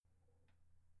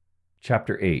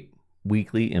Chapter 8,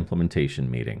 Weekly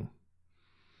Implementation Meeting.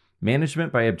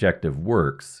 Management by objective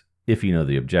works if you know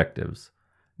the objectives.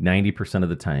 90% of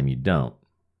the time you don't.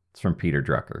 It's from Peter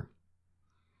Drucker.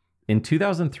 In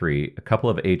 2003, a couple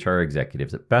of HR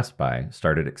executives at Best Buy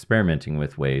started experimenting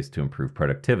with ways to improve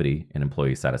productivity and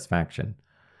employee satisfaction.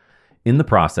 In the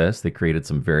process, they created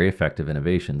some very effective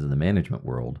innovations in the management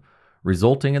world,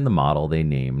 resulting in the model they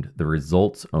named the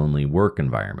results-only work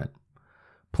environment.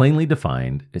 Plainly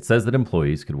defined, it says that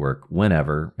employees could work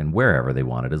whenever and wherever they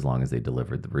wanted as long as they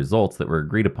delivered the results that were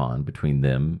agreed upon between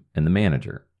them and the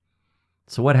manager.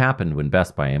 So what happened when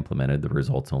Best Buy implemented the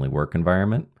results-only work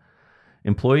environment?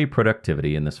 Employee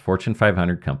productivity in this Fortune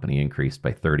 500 company increased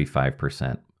by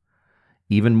 35%.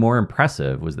 Even more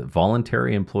impressive was that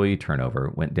voluntary employee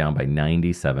turnover went down by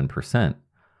 97%.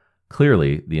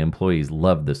 Clearly, the employees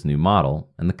loved this new model,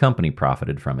 and the company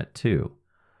profited from it too.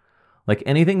 Like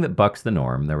anything that bucks the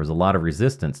norm, there was a lot of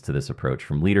resistance to this approach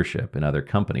from leadership in other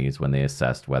companies when they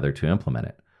assessed whether to implement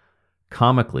it.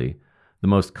 Comically, the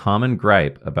most common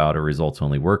gripe about a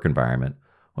results-only work environment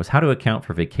was how to account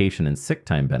for vacation and sick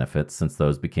time benefits, since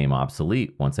those became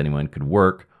obsolete once anyone could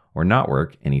work or not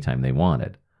work anytime they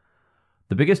wanted.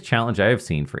 The biggest challenge I have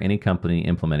seen for any company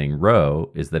implementing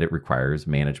ROWE is that it requires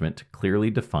management to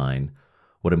clearly define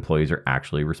what employees are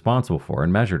actually responsible for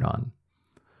and measured on.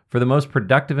 For the most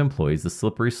productive employees, the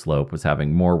slippery slope was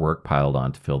having more work piled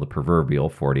on to fill the proverbial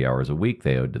 40 hours a week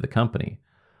they owed to the company.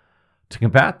 To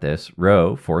combat this,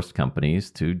 ROWE forced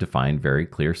companies to define very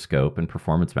clear scope and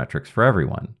performance metrics for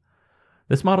everyone.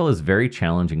 This model is very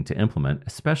challenging to implement,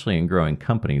 especially in growing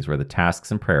companies where the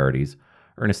tasks and priorities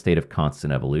are in a state of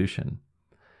constant evolution.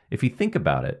 If you think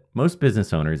about it, most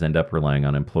business owners end up relying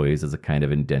on employees as a kind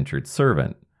of indentured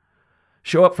servant.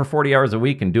 Show up for 40 hours a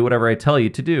week and do whatever I tell you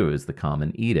to do is the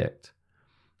common edict.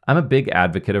 I'm a big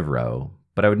advocate of ROWE,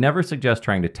 but I would never suggest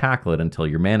trying to tackle it until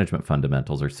your management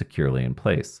fundamentals are securely in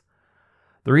place.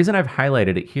 The reason I've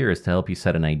highlighted it here is to help you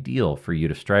set an ideal for you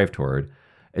to strive toward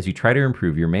as you try to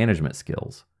improve your management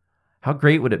skills. How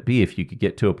great would it be if you could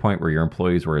get to a point where your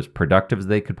employees were as productive as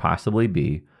they could possibly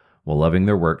be while loving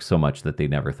their work so much that they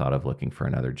never thought of looking for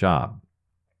another job?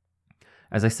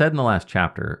 As I said in the last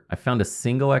chapter, I found a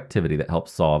single activity that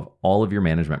helps solve all of your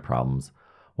management problems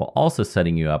while also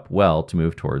setting you up well to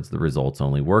move towards the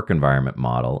results-only work environment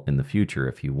model in the future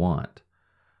if you want.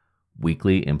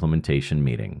 Weekly Implementation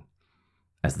Meeting.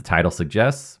 As the title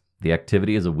suggests, the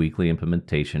activity is a weekly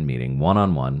implementation meeting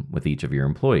one-on-one with each of your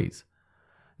employees.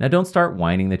 Now don't start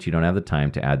whining that you don't have the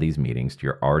time to add these meetings to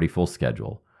your already full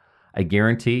schedule. I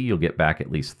guarantee you'll get back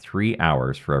at least 3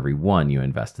 hours for every one you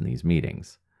invest in these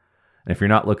meetings. And if you're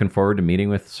not looking forward to meeting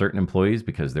with certain employees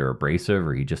because they're abrasive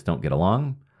or you just don't get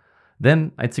along,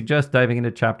 then I'd suggest diving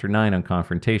into Chapter 9 on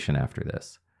confrontation after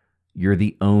this. You're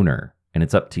the owner, and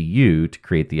it's up to you to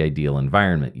create the ideal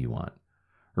environment you want.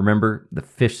 Remember, the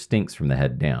fish stinks from the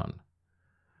head down.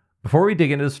 Before we dig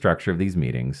into the structure of these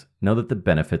meetings, know that the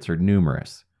benefits are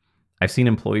numerous. I've seen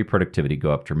employee productivity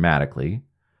go up dramatically,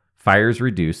 fires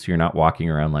reduced so you're not walking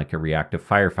around like a reactive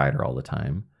firefighter all the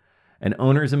time, and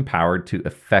owners empowered to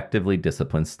effectively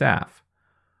discipline staff.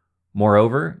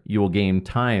 Moreover, you will gain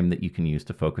time that you can use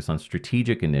to focus on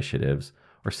strategic initiatives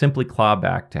or simply claw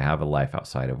back to have a life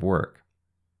outside of work.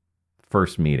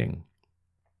 First meeting.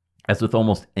 As with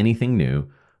almost anything new,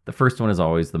 the first one is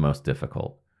always the most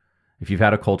difficult. If you've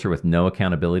had a culture with no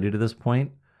accountability to this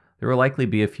point, there will likely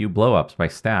be a few blow-ups by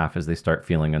staff as they start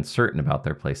feeling uncertain about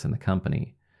their place in the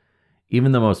company.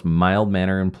 Even the most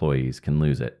mild-mannered employees can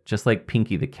lose it, just like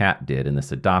Pinky the cat did in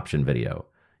this adoption video.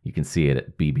 You can see it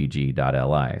at bbg.li/Pinky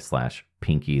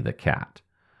the cat.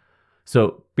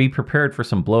 So be prepared for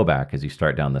some blowback as you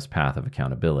start down this path of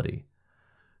accountability.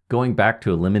 Going back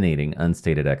to eliminating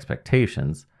unstated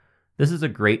expectations, this is a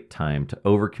great time to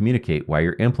over-communicate why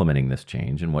you're implementing this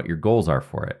change and what your goals are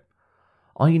for it.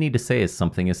 All you need to say is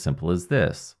something as simple as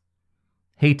this.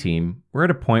 Hey team, we're at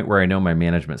a point where I know my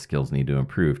management skills need to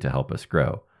improve to help us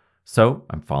grow. So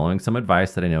I'm following some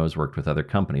advice that I know has worked with other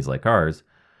companies like ours,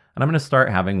 and I'm going to start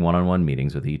having one-on-one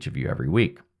meetings with each of you every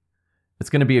week.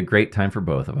 It's going to be a great time for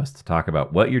both of us to talk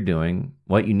about what you're doing,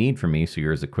 what you need from me so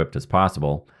you're as equipped as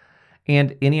possible,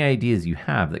 and any ideas you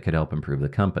have that could help improve the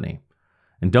company.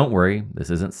 And don't worry,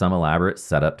 this isn't some elaborate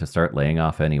setup to start laying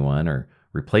off anyone or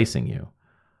replacing you.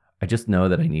 I just know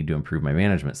that I need to improve my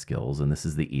management skills, and this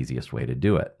is the easiest way to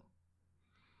do it.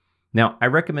 Now, I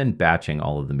recommend batching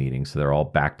all of the meetings so they're all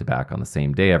back-to-back on the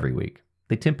same day every week.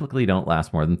 They typically don't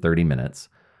last more than 30 minutes,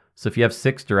 so if you have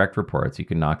 6 direct reports, you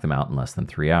can knock them out in less than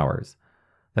 3 hours.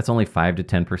 That's only 5 to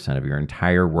 10% of your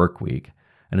entire work week,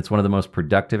 and it's one of the most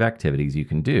productive activities you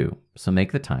can do, so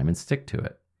make the time and stick to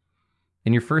it.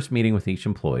 In your first meeting with each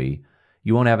employee,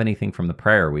 you won't have anything from the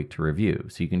prior week to review,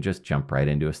 so you can just jump right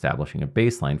into establishing a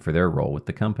baseline for their role with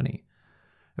the company.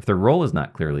 If their role is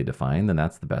not clearly defined, then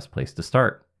that's the best place to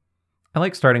start. I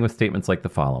like starting with statements like the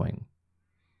following.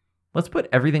 Let's put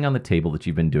everything on the table that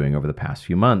you've been doing over the past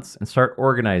few months and start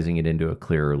organizing it into a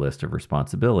clearer list of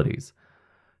responsibilities.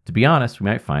 To be honest, we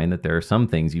might find that there are some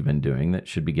things you've been doing that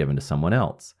should be given to someone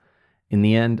else. In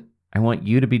the end, I want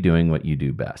you to be doing what you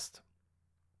do best.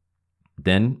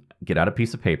 Then, get out a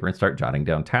piece of paper and start jotting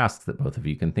down tasks that both of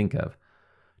you can think of.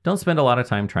 Don't spend a lot of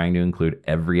time trying to include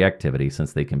every activity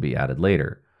since they can be added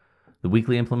later. The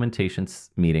weekly implementation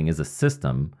meeting is a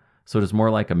system, so it is more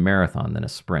like a marathon than a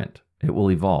sprint. It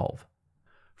will evolve.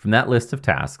 From that list of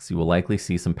tasks, you will likely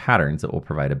see some patterns that will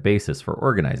provide a basis for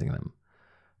organizing them.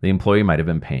 The employee might have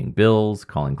been paying bills,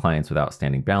 calling clients with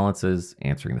outstanding balances,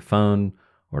 answering the phone,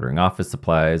 ordering office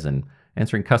supplies, and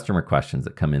answering customer questions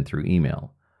that come in through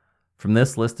email. From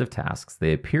this list of tasks,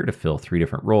 they appear to fill 3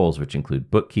 different roles, which include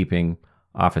bookkeeping,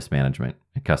 office management,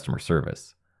 and customer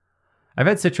service. I've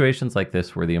had situations like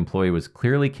this where the employee was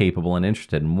clearly capable and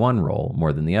interested in one role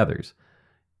more than the others,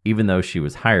 even though she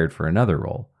was hired for another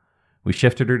role. We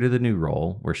shifted her to the new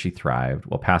role where she thrived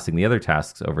while passing the other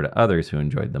tasks over to others who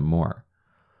enjoyed them more.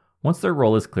 Once their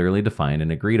role is clearly defined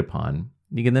and agreed upon,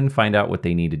 you can then find out what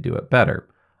they need to do it better.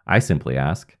 I simply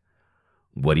ask,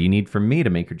 what do you need from me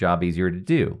to make your job easier to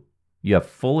do? You have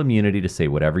full immunity to say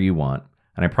whatever you want,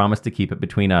 and I promise to keep it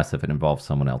between us if it involves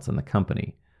someone else in the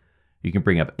company. You can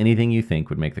bring up anything you think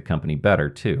would make the company better,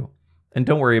 too. And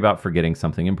don't worry about forgetting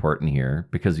something important here,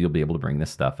 because you'll be able to bring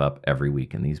this stuff up every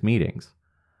week in these meetings.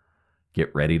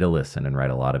 Get ready to listen and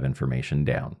write a lot of information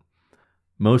down.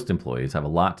 Most employees have a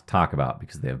lot to talk about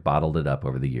because they have bottled it up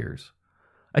over the years.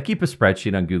 I keep a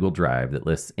spreadsheet on Google Drive that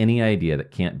lists any idea that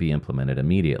can't be implemented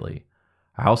immediately.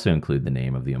 I also include the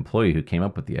name of the employee who came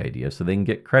up with the idea so they can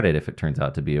get credit if it turns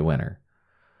out to be a winner.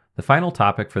 The final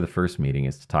topic for the first meeting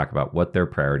is to talk about what their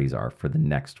priorities are for the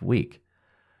next week.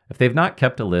 If they've not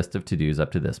kept a list of to-dos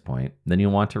up to this point, then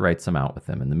you'll want to write some out with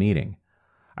them in the meeting.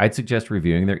 I'd suggest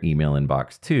reviewing their email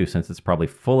inbox too, since it's probably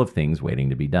full of things waiting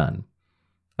to be done.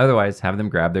 Otherwise, have them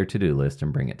grab their to-do list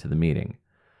and bring it to the meeting.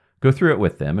 Go through it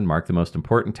with them and mark the most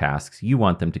important tasks you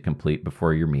want them to complete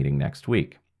before your meeting next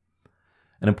week.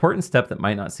 An important step that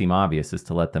might not seem obvious is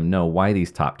to let them know why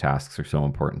these top tasks are so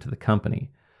important to the company.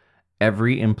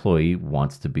 Every employee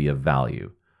wants to be of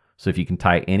value. So if you can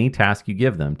tie any task you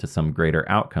give them to some greater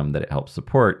outcome that it helps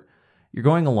support, you're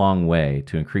going a long way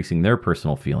to increasing their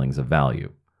personal feelings of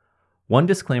value. One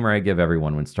disclaimer I give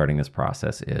everyone when starting this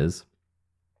process is,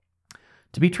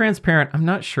 to be transparent, I'm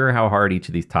not sure how hard each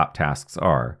of these top tasks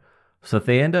are. So if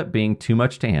they end up being too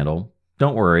much to handle,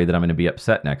 don't worry that I'm going to be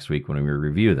upset next week when we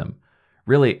review them.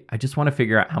 Really, I just want to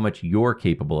figure out how much you're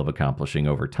capable of accomplishing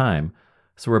over time,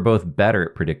 so we're both better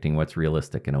at predicting what's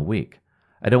realistic in a week.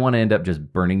 I don't want to end up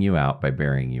just burning you out by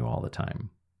burying you all the time.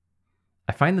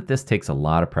 I find that this takes a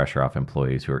lot of pressure off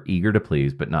employees who are eager to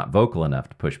please but not vocal enough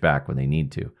to push back when they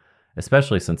need to,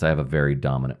 especially since I have a very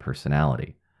dominant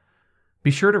personality. Be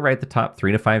sure to write the top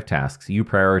 3 to 5 tasks you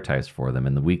prioritize for them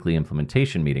in the weekly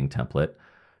implementation meeting template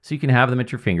so you can have them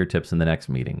at your fingertips in the next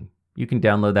meeting. You can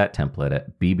download that template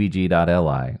at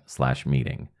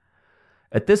bbg.li/meeting.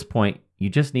 At this point, you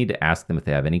just need to ask them if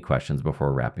they have any questions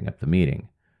before wrapping up the meeting.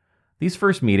 These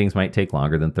first meetings might take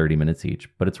longer than 30 minutes each,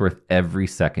 but it's worth every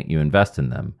second you invest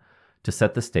in them to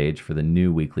set the stage for the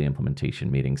new weekly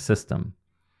implementation meeting system.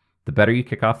 The better you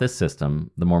kick off this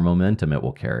system, the more momentum it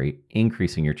will carry,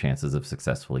 increasing your chances of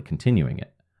successfully continuing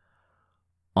it.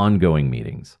 Ongoing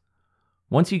meetings.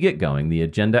 Once you get going, the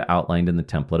agenda outlined in the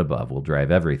template above will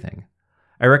drive everything.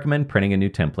 I recommend printing a new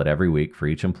template every week for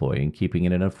each employee and keeping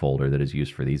it in a folder that is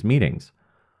used for these meetings.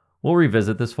 We'll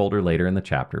revisit this folder later in the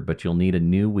chapter, but you'll need a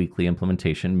new weekly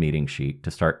implementation meeting sheet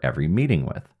to start every meeting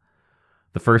with.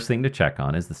 The first thing to check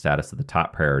on is the status of the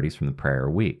top priorities from the prior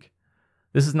week.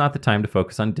 This is not the time to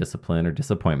focus on discipline or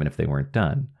disappointment if they weren't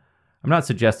done. I'm not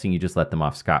suggesting you just let them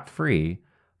off scot-free,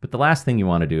 but the last thing you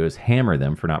want to do is hammer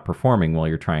them for not performing while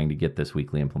you're trying to get this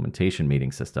weekly implementation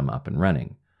meeting system up and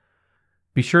running.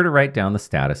 Be sure to write down the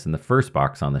status in the first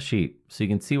box on the sheet so you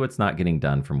can see what's not getting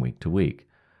done from week to week.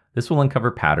 This will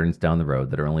uncover patterns down the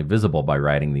road that are only visible by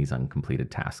writing these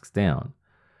uncompleted tasks down.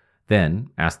 Then,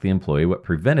 ask the employee what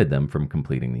prevented them from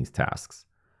completing these tasks.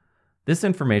 This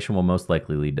information will most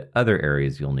likely lead to other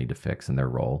areas you'll need to fix in their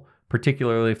role,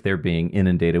 particularly if they're being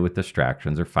inundated with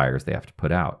distractions or fires they have to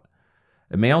put out.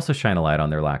 It may also shine a light on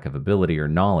their lack of ability or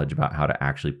knowledge about how to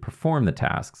actually perform the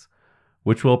tasks,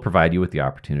 which will provide you with the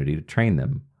opportunity to train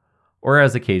them. Or,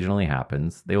 as occasionally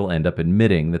happens, they will end up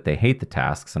admitting that they hate the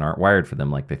tasks and aren't wired for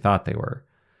them like they thought they were.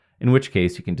 in which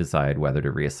case you can decide whether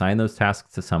to reassign those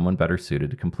tasks to someone better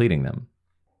suited to completing them.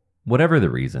 Whatever the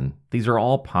reason, these are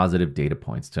all positive data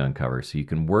points to uncover so you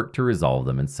can work to resolve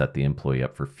them and set the employee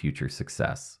up for future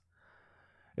success.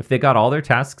 If they got all their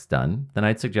tasks done, then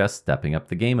I'd suggest stepping up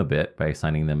the game a bit by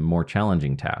assigning them more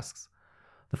challenging tasks.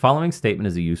 The following statement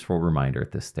is a useful reminder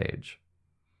at this stage.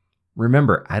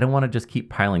 Remember, I don't want to just keep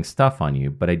piling stuff on you,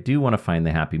 but I do want to find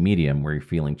the happy medium where you're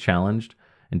feeling challenged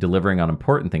and delivering on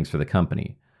important things for the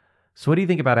company. So what do you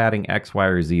think about adding X, Y,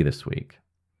 or Z this week?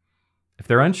 If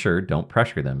they're unsure, don't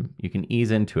pressure them. You can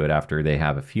ease into it after they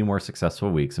have a few more successful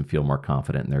weeks and feel more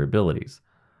confident in their abilities.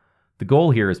 The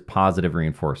goal here is positive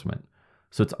reinforcement,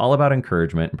 so it's all about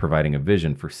encouragement and providing a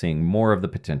vision for seeing more of the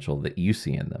potential that you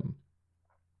see in them.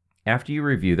 After you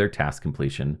review their task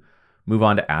completion, move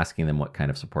on to asking them what kind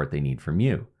of support they need from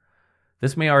you.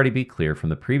 This may already be clear from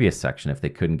the previous section if they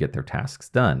couldn't get their tasks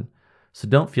done, so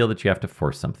don't feel that you have to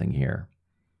force something here.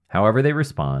 However they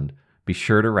respond, be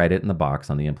sure to write it in the box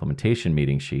on the implementation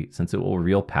meeting sheet, since it will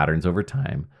reveal patterns over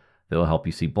time that will help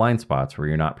you see blind spots where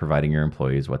you're not providing your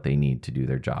employees what they need to do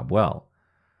their job well.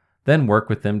 Then work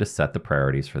with them to set the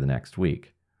priorities for the next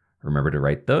week. Remember to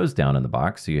write those down in the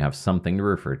box so you have something to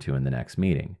refer to in the next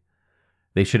meeting.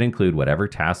 They should include whatever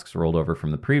tasks rolled over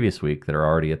from the previous week that are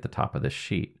already at the top of this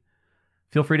sheet.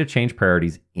 Feel free to change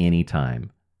priorities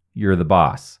anytime. You're the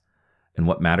boss, and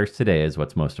what matters today is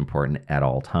what's most important at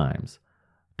all times.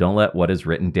 Don't let what is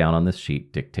written down on this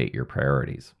sheet dictate your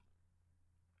priorities.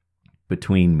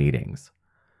 Between meetings.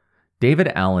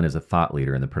 David Allen is a thought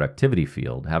leader in the productivity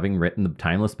field, having written the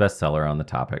timeless bestseller on the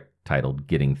topic titled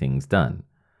Getting Things Done.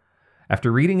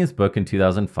 After reading his book in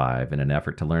 2005 in an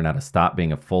effort to learn how to stop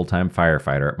being a full-time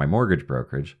firefighter at my mortgage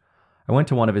brokerage, I went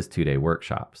to one of his 2-day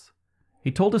workshops. He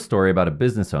told a story about a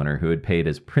business owner who had paid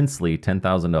his princely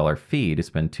 $10,000 fee to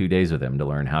spend 2 days with him to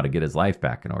learn how to get his life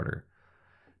back in order.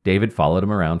 David followed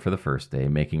him around for the first day,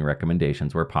 making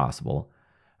recommendations where possible,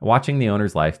 watching the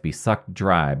owner's life be sucked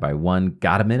dry by one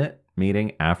got a minute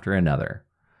meeting after another.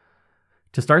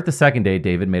 To start the second day,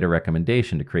 David made a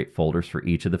recommendation to create folders for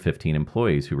each of the 15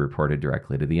 employees who reported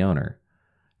directly to the owner.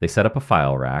 They set up a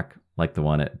file rack, like the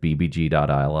one at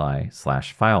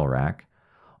bbg.li/file rack,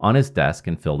 on his desk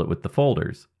and filled it with the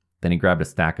folders. Then he grabbed a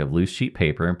stack of loose sheet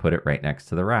paper and put it right next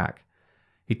to the rack.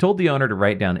 He told the owner to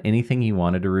write down anything he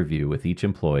wanted to review with each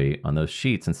employee on those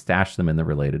sheets and stash them in the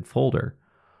related folder.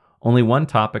 Only one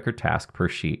topic or task per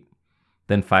sheet.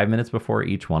 Then 5 minutes before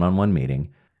each one-on-one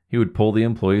meeting, he would pull the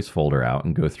employee's folder out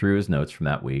and go through his notes from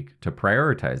that week to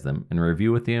prioritize them and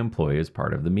review with the employee as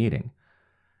part of the meeting.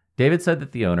 David said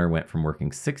that the owner went from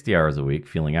working 60 hours a week,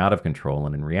 feeling out of control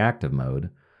and in reactive mode,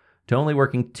 to only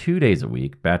working 2 days a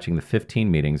week, batching the 15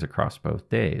 meetings across both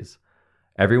days.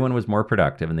 Everyone was more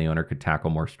productive and the owner could tackle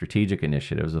more strategic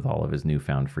initiatives with all of his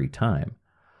newfound free time.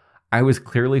 I was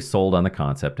clearly sold on the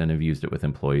concept and have used it with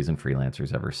employees and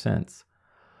freelancers ever since.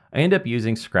 I end up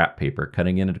using scrap paper,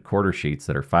 cutting it into quarter sheets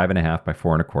that are 5.5 by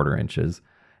 4.25 inches,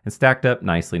 and stacked up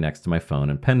nicely next to my phone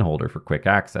and pen holder for quick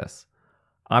access.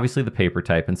 Obviously, the paper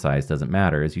type and size doesn't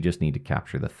matter, as you just need to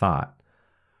capture the thought.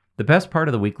 The best part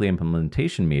of the weekly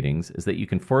implementation meetings is that you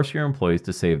can force your employees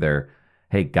to save their,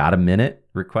 "Hey, got a minute?"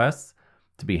 requests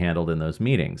to be handled in those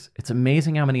meetings. It's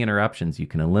amazing how many interruptions you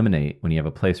can eliminate when you have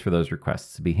a place for those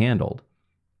requests to be handled.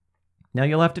 Now,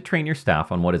 you'll have to train your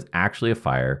staff on what is actually a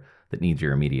fire that needs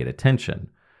your immediate attention.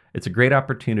 It's a great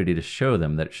opportunity to show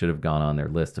them that it should have gone on their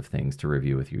list of things to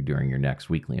review with you during your next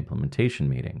weekly implementation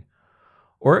meeting.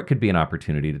 Or it could be an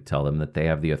opportunity to tell them that they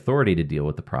have the authority to deal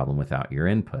with the problem without your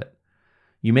input.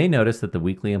 You may notice that the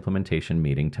weekly implementation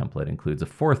meeting template includes a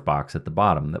fourth box at the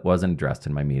bottom that wasn't addressed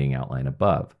in my meeting outline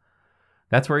above.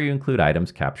 That's where you include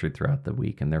items captured throughout the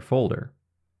week in their folder.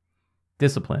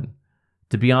 Discipline.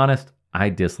 To be honest, I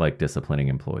dislike disciplining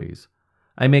employees.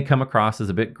 I may come across as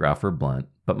a bit gruff or blunt,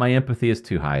 but my empathy is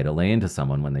too high to lay into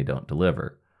someone when they don't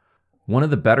deliver. One of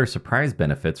the better surprise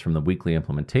benefits from the weekly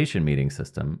implementation meeting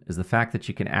system is the fact that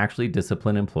you can actually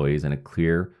discipline employees in a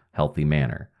clear, healthy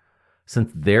manner.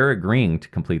 Since they're agreeing to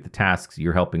complete the tasks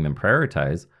you're helping them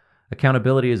prioritize,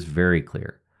 accountability is very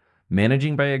clear.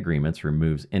 Managing by agreements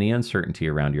removes any uncertainty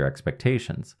around your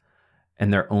expectations,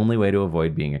 and their only way to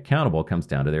avoid being accountable comes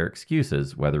down to their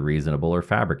excuses, whether reasonable or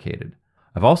fabricated.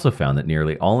 I've also found that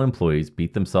nearly all employees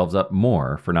beat themselves up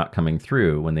more for not coming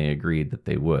through when they agreed that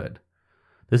they would.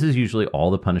 This is usually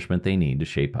all the punishment they need to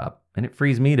shape up, and it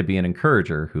frees me to be an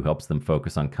encourager who helps them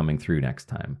focus on coming through next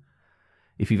time.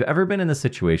 If you've ever been in the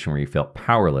situation where you felt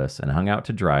powerless and hung out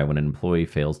to dry when an employee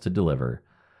fails to deliver,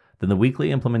 then the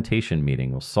weekly implementation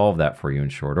meeting will solve that for you in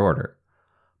short order.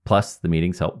 Plus, the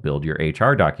meetings help build your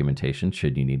HR documentation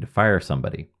should you need to fire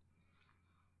somebody.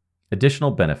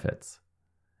 Additional benefits.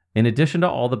 In addition to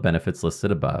all the benefits listed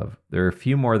above, there are a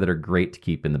few more that are great to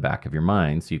keep in the back of your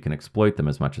mind so you can exploit them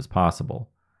as much as possible.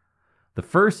 The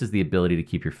first is the ability to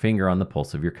keep your finger on the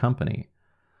pulse of your company.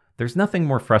 There's nothing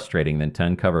more frustrating than to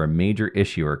uncover a major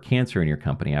issue or cancer in your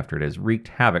company after it has wreaked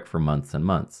havoc for months and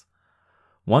months.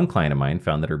 One client of mine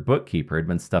found that her bookkeeper had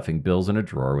been stuffing bills in a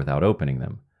drawer without opening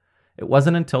them. It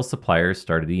wasn't until suppliers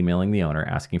started emailing the owner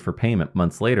asking for payment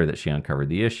months later that she uncovered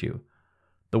the issue.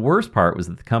 The worst part was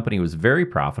that the company was very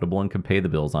profitable and could pay the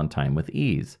bills on time with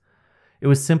ease. It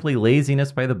was simply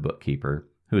laziness by the bookkeeper,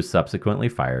 who was subsequently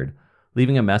fired,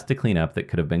 leaving a mess to clean up that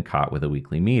could have been caught with a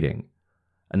weekly meeting.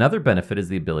 Another benefit is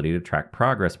the ability to track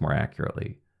progress more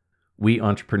accurately. We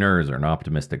entrepreneurs are an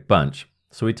optimistic bunch,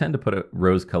 so we tend to put a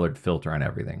rose-colored filter on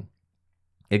everything.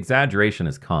 Exaggeration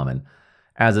is common,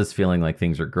 as is feeling like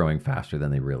things are growing faster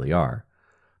than they really are.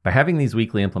 By having these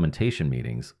weekly implementation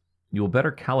meetings, you will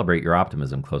better calibrate your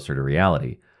optimism closer to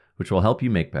reality, which will help you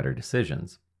make better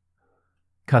decisions.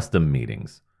 Custom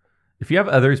meetings. If you have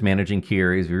others managing key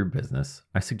areas of your business,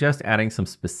 I suggest adding some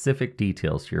specific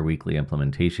details to your weekly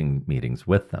implementation meetings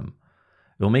with them.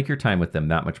 It will make your time with them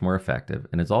that much more effective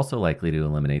and is also likely to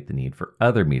eliminate the need for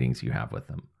other meetings you have with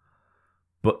them.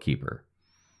 Bookkeeper.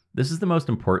 This is the most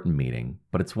important meeting,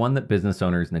 but it's one that business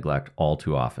owners neglect all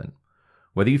too often.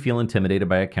 Whether you feel intimidated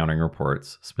by accounting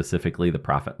reports, specifically the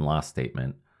profit and loss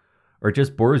statement, or it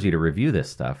just bores you to review this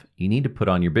stuff, you need to put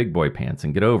on your big boy pants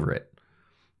and get over it.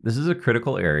 This is a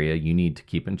critical area you need to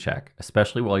keep in check,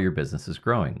 especially while your business is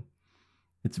growing.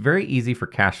 It's very easy for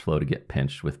cash flow to get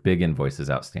pinched with big invoices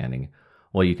outstanding,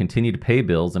 while you continue to pay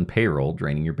bills and payroll,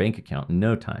 draining your bank account in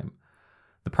no time.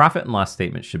 The profit and loss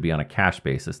statement should be on a cash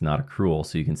basis, not accrual,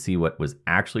 so you can see what was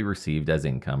actually received as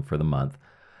income for the month,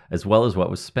 as well as what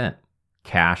was spent.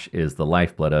 Cash is the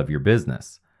lifeblood of your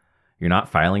business. You're not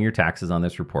filing your taxes on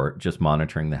this report, just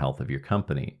monitoring the health of your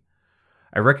company.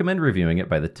 I recommend reviewing it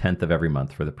by the 10th of every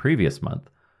month for the previous month,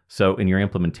 so in your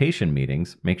implementation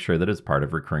meetings, make sure that it's part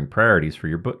of recurring priorities for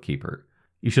your bookkeeper.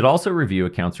 You should also review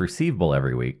accounts receivable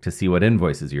every week to see what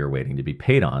invoices you're waiting to be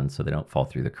paid on so they don't fall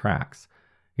through the cracks.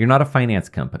 You're not a finance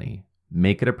company.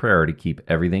 Make it a priority to keep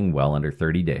everything well under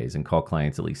 30 days and call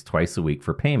clients at least twice a week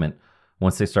for payment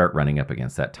once they start running up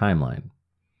against that timeline.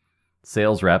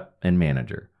 Sales rep and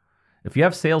manager. If you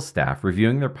have sales staff,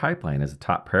 reviewing their pipeline is a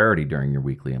top priority during your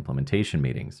weekly implementation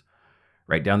meetings.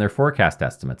 Write down their forecast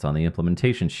estimates on the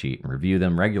implementation sheet and review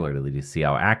them regularly to see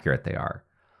how accurate they are.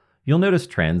 You'll notice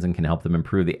trends and can help them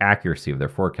improve the accuracy of their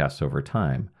forecasts over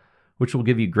time, which will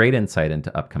give you great insight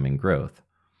into upcoming growth.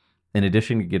 In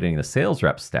addition to getting the sales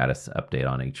rep status update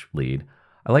on each lead,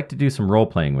 I like to do some role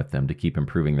playing with them to keep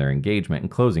improving their engagement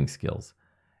and closing skills.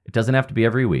 It doesn't have to be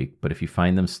every week, but if you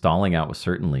find them stalling out with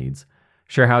certain leads,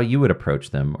 share how you would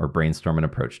approach them or brainstorm an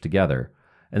approach together,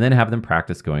 and then have them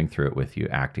practice going through it with you,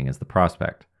 acting as the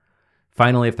prospect.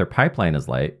 Finally, if their pipeline is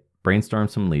light, brainstorm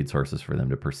some lead sources for them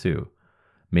to pursue.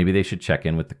 Maybe they should check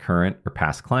in with the current or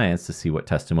past clients to see what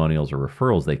testimonials or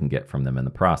referrals they can get from them in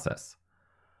the process.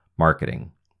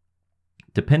 Marketing.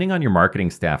 Depending on your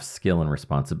marketing staff's skill and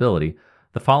responsibility,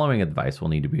 the following advice will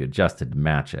need to be adjusted to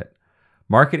match it.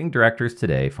 Marketing directors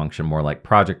today function more like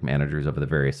project managers of the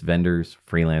various vendors,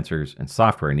 freelancers, and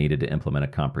software needed to implement a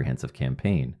comprehensive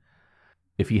campaign.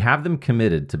 If you have them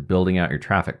committed to building out your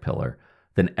traffic pillar,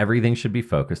 then everything should be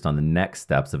focused on the next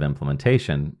steps of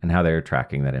implementation and how they are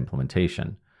tracking that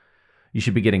implementation. You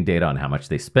should be getting data on how much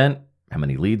they spent, how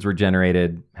many leads were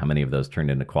generated, how many of those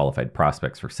turned into qualified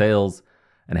prospects for sales,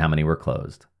 and how many were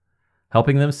closed.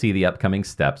 Helping them see the upcoming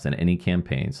steps in any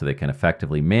campaign so they can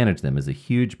effectively manage them is a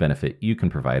huge benefit you can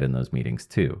provide in those meetings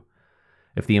too.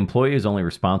 If the employee is only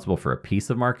responsible for a piece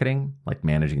of marketing, like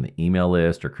managing the email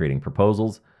list or creating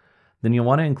proposals, then you'll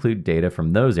want to include data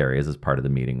from those areas as part of the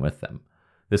meeting with them.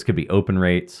 This could be open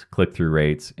rates, click-through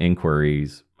rates,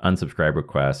 inquiries, unsubscribe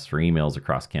requests for emails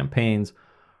across campaigns,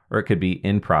 or it could be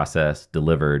in process,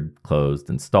 delivered, closed,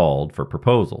 installed for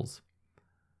proposals.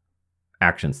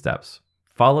 Action steps.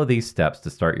 Follow these steps to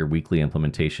start your weekly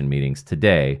implementation meetings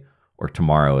today or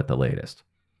tomorrow at the latest.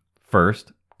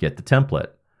 First, get the template.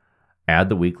 Add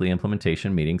the weekly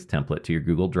implementation meetings template to your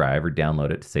Google Drive or download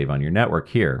it to save on your network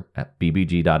here at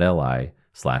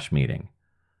bbg.li/meeting.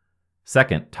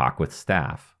 Second, talk with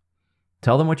staff.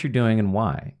 Tell them what you're doing and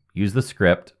why. Use the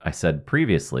script I said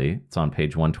previously. It's on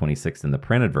page 126 in the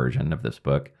printed version of this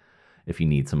book if you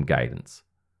need some guidance.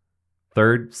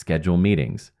 Third, schedule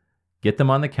meetings. Get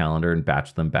them on the calendar and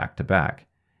batch them back to back.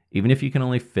 Even if you can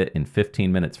only fit in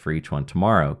 15 minutes for each one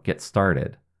tomorrow, get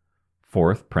started.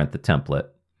 Fourth, print the template.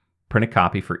 Print a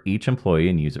copy for each employee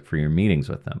and use it for your meetings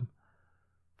with them.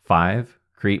 5,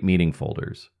 create meeting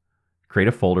folders. Create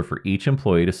a folder for each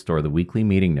employee to store the weekly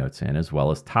meeting notes in, as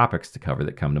well as topics to cover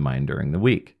that come to mind during the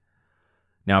week.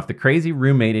 Now, if the crazy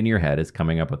roommate in your head is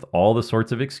coming up with all the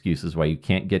sorts of excuses why you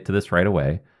can't get to this right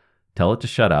away, tell it to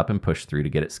shut up and push through to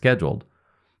get it scheduled.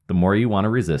 The more you want to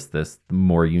resist this, the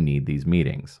more you need these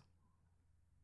meetings.